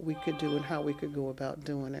what we could do and how we could go about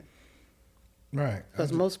doing it, Right.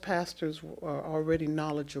 because most pastors are already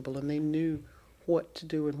knowledgeable and they knew what to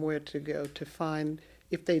do and where to go to find.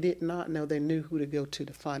 If they did not know, they knew who to go to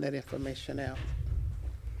find that information out.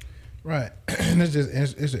 Right. And it's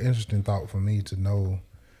an interesting thought for me to know,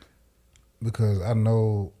 because I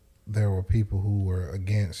know there were people who were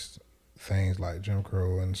against things like Jim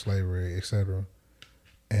Crow and slavery, etc.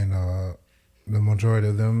 And the majority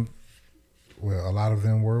of them, well, a lot of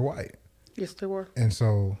them were white. Yes, they were. And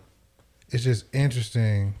so it's just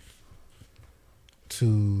interesting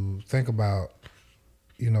to think about,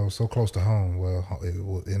 so close to home. Well,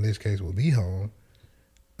 in this case, it would be home.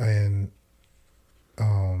 And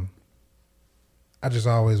I just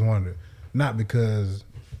always wondered, not because,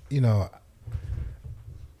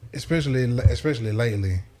 especially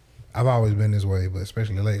lately, I've always been this way, but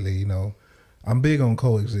especially lately, I'm big on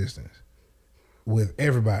coexistence with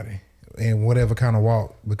everybody in whatever kind of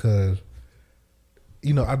walk, because,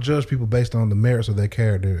 I judge people based on the merits of their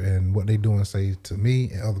character and what they do and say to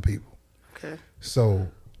me and other people. Okay. So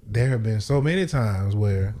there have been so many times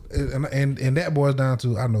where, and that boils down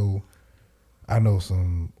to, I know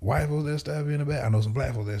some white folks that stab you in the back. I know some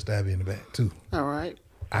black folks that stab you in the back too. All right.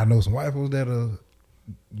 I know some white folks that'll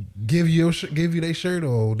give you their shirt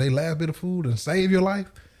or their last bit of food and save your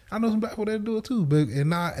life. I know some black folks that do it too, but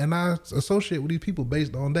and I associate with these people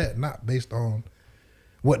based on that, not based on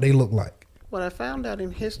what they look like. What I found out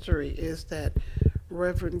in history is that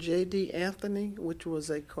Reverend J.D. Anthony, which was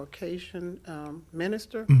a Caucasian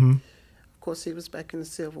minister, of course he was back in the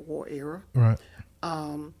Civil War era. Right.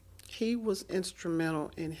 He was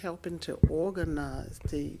instrumental in helping to organize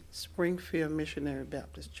the Springfield Missionary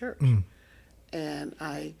Baptist Church. And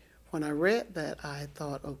when I read that, I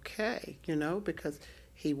thought, okay, because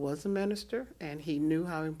he was a minister and he knew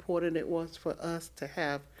how important it was for us to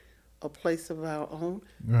have a place of our own.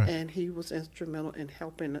 Right. And he was instrumental in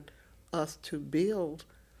helping us to build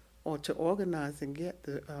or to organize and get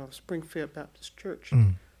the Springfield Baptist Church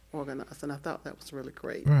organized. And I thought that was really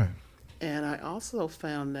great. Right. And I also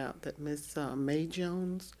found out that Miss May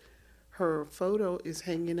Jones, her photo is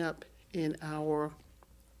hanging up in our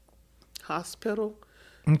hospital.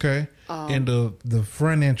 Okay. And the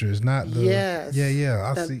front entrance, not the. Yes.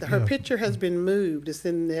 Yeah. I see. Her Yeah. picture has been moved. It's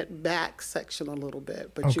in that back section a little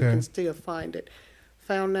bit, but you Okay. can still find it.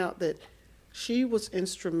 Found out that she was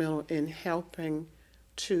instrumental in helping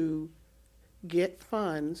to get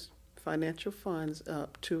funds, financial funds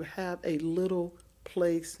up to have a little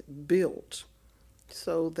place built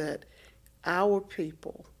so that our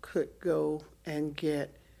people could go and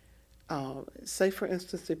get, say for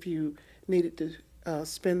instance, if you needed to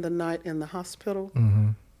spend the night in the hospital,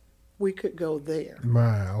 we could go there.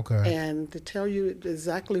 Right. Okay. And to tell you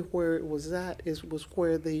exactly where it was at was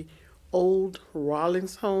where the old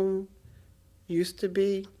Rollins home used to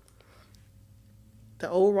be. The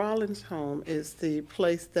old Rollins home is the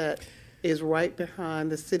place that is right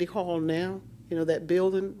behind the city hall now. You know, that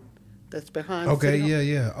building that's behind the Okay. city hall?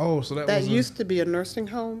 Yeah. Oh, so that That was used to be a nursing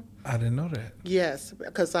home. I didn't know that. Yes,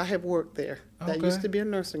 because I have worked there. That Okay. used to be a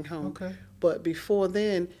nursing home. Okay. But before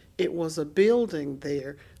then, it was a building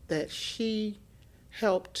there that she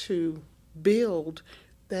helped to build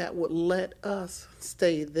that would let us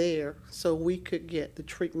stay there so we could get the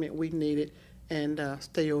treatment we needed and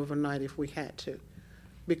stay overnight if we had to.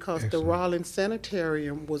 Because Excellent. the Rollins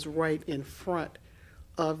Sanitarium was right in front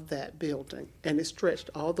of that building, and it stretched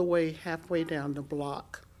all the way halfway down the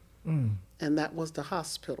block, and that was the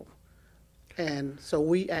hospital. And so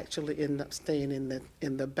we actually ended up staying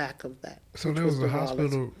in the back of that. So which there was the a Rollins.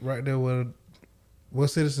 hospital right there where what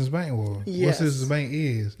Citizens Bank was. What Yes. Citizens Bank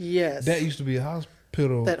is. Yes. That used to be a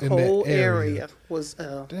hospital. That in whole that area was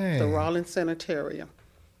the Dang. Rollins Sanitarium.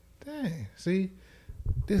 Dang. See,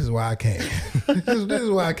 this is why I came. this is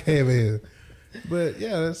why I came here. But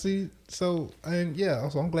yeah, see, so I'm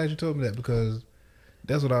glad you told me that because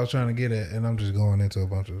that's what I was trying to get at, and I'm just going into a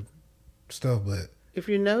bunch of stuff. But If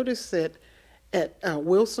you notice that at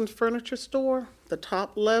Wilson's Furniture Store, the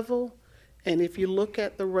top level, and if you look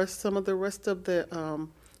at some of the rest of the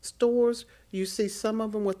stores, you see some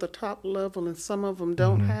of them with the top level and some of them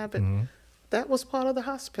don't have it. That was part of the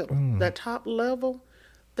hospital. That top level,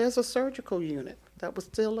 there's a surgical unit that was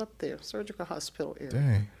still up there, surgical hospital area.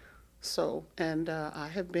 dang. So, and I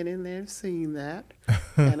have been in there and seen that.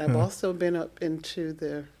 And I've also been up into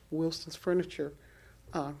the Wilson's Furniture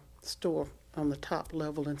store on the top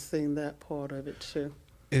level and seen that part of it too.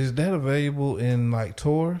 Is that available in like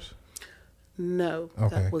tours? No,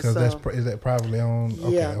 Okay, that was because is that privately owned?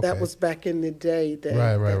 Okay, yeah, that okay. was back in the day that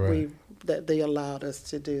Right. that they allowed us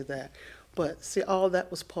to do that. But see, all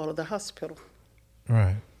that was part of the hospital.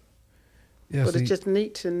 right. Yeah, But see, it's just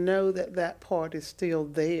neat to know that that part is still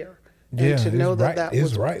there, and yeah, to know it's right, that it's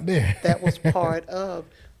was right there. that was part of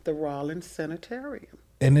the Rollins Sanitarium.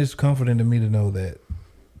 And it's comforting to me to know that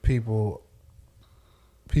people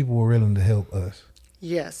were willing to help us.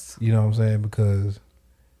 Yes. You know what I'm saying? Because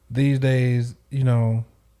these days, you know,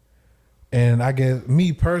 and I guess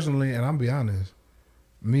me personally, and I'll be honest,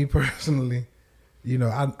 me personally, you know,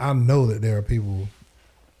 I know that there are people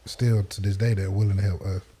still to this day that are willing to help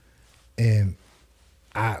us. And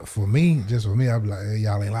for me, I'd be like, hey,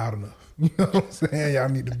 y'all ain't loud enough. You know what I'm saying? Y'all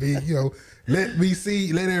need to be, you know, let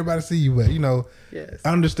everybody see you. But, you know, Yes.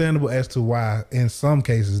 understandable as to why in some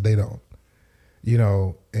cases they don't. You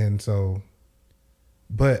know, and so,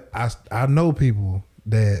 but I know people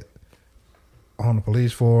that on the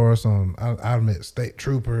police force, I met state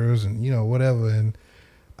troopers and, you know, whatever, and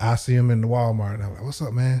I see them in the Walmart and I'm like, what's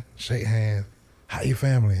up, man? Shake hands. How your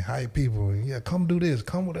family? How your people? And yeah, come do this.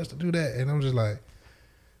 Come with us to do that. And I'm just like,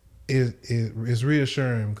 it's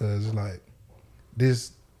reassuring because it's like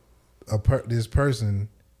this person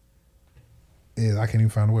is, I can't even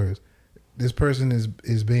find the words. This person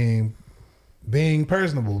is being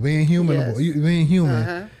personable, being humanable, Yes. being human.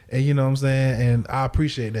 Uh-huh. And you know what I'm saying? And I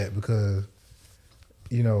appreciate that because,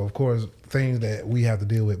 you know, of course, things that we have to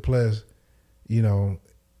deal with, plus, you know,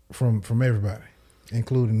 from everybody,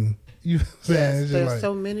 including you. Know what I'm saying? Yes, It's just there's like,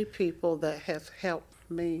 so many people that have helped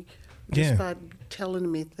me Yeah. just by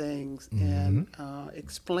telling me things and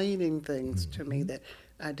explaining things to me that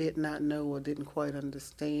I did not know or didn't quite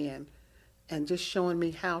understand, and just showing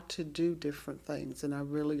me how to do different things. And I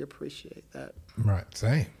really appreciate that. right,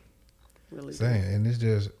 same. Really do. Same. And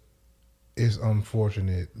it's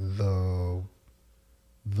unfortunate the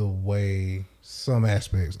way some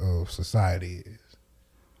aspects of society is,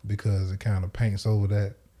 because it kind of paints over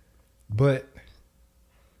that. But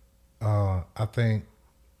I think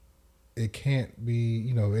it can't be,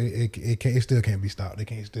 you know, it still can't be stopped.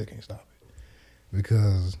 Still can't stop it,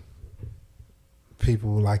 because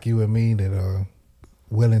people like you and me that are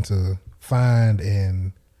willing to find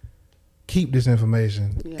and keep this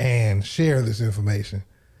information Yes. and share this information,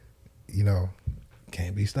 you know,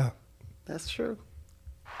 can't be stopped. That's true.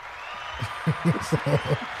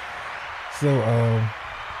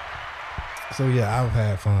 So yeah, I've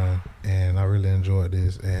had fun and I really enjoyed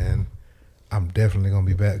this, and I'm definitely gonna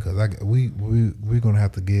be back because we're gonna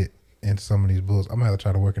have to get into some of these books. I'm gonna have to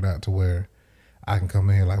try to work it out to where I can come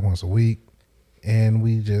in here like once a week and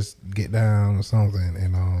we just get down or something,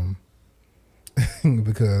 and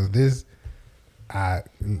because this, I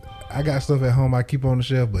got stuff at home I keep on the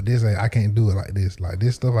shelf, but I can't do it like this. Like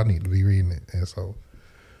this stuff I need to be reading it. And so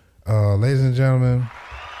ladies and gentlemen,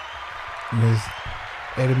 Miss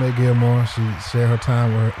Eddie Mae Gilmore. She shared her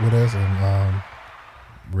time with us, and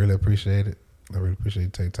really appreciate it. I really appreciate you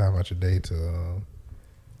taking time out your day to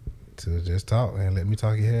just talk and let me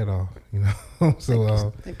talk your head off.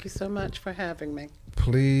 So thank you so much for having me.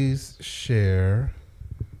 Please share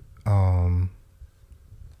how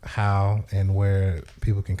and where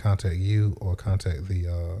people can contact you or contact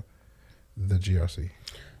the GRC.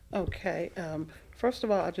 Okay. First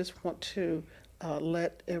of all, I just want to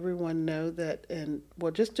let everyone know that,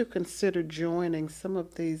 just to consider joining some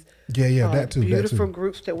of these that too, beautiful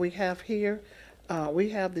groups that we have here. We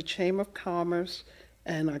have the Chamber of Commerce,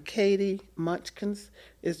 and Katie Munchkins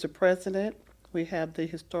is the president. We have the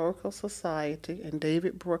Historical Society, and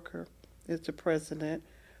David Brooker is the president.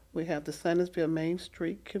 We have the Sandusville Main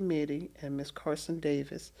Street Committee, and Ms. Carson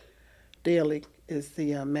Daly is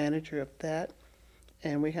the manager of that.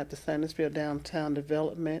 And we have the Sandusville Downtown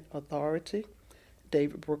Development Authority.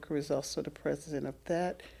 David Brooker is also the president of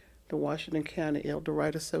that. The Washington County Elder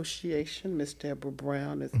Right Association, Ms. Deborah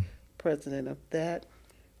Brown is president of that.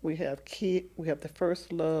 We have the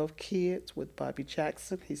First Love Kids with Bobby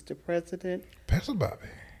Jackson. He's the president. Pastor Bobby.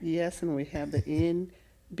 Yes, and we have the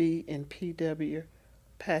NB and PW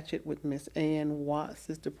Patchett with Miss Ann Watts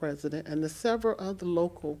is the president, and the several other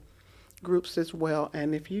local groups as well.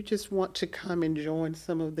 And if you just want to come and join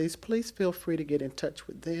some of these, please feel free to get in touch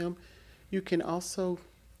with them. You can also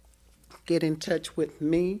get in touch with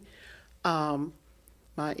me.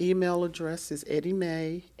 My email address is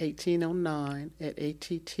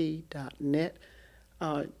eddiemay1809@att.net.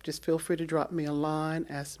 Just feel free to drop me a line,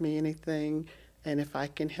 ask me anything, and if I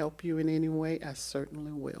can help you in any way, I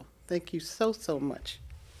certainly will. Thank you so much.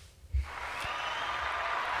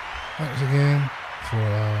 Thanks again for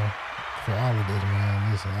all of this,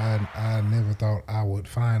 man. Listen, I never thought I would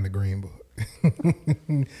find the Green Book.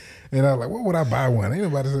 And I was like, what would I buy one? Ain't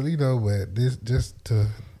nobody said, but this, just to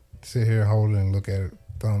sit here, hold it, and look at it,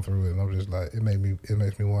 thumb through it, and I'm just like, it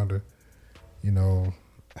makes me wonder,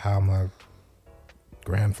 how my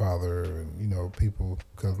grandfather and people,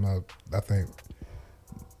 because I think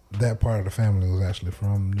that part of the family was actually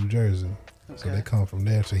from New Jersey, so they come from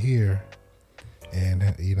there to here, and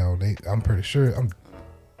I'm pretty sure, I'm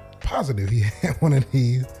positive he had one of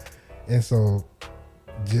these, and so,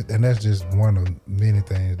 and that's just one of many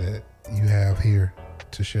things that you have here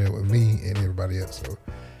to share with me and everybody else. So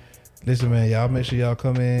listen, man, y'all make sure y'all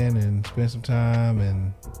come in and spend some time,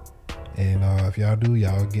 and if y'all do,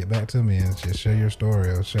 y'all get back to me and just share your story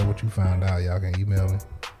or share what you found out. Y'all can email me.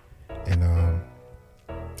 And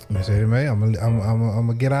Miss Eddie Mae, I'm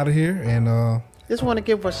gonna get out of here, and just want to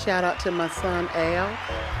give a shout out to my son Al.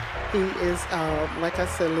 He is, like I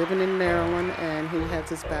said, living in Maryland, and he has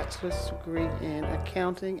his bachelor's degree in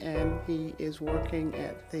accounting, and he is working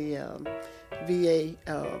at the VA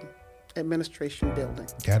administration building.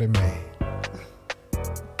 Got it made.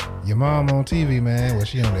 Your mom on TV, man. Well,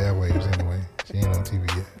 she on the airwaves anyway. She ain't on TV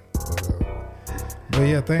yet. But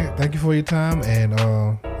yeah, thank you for your time, and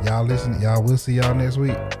y'all listen. Y'all, we'll see y'all next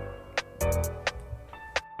week.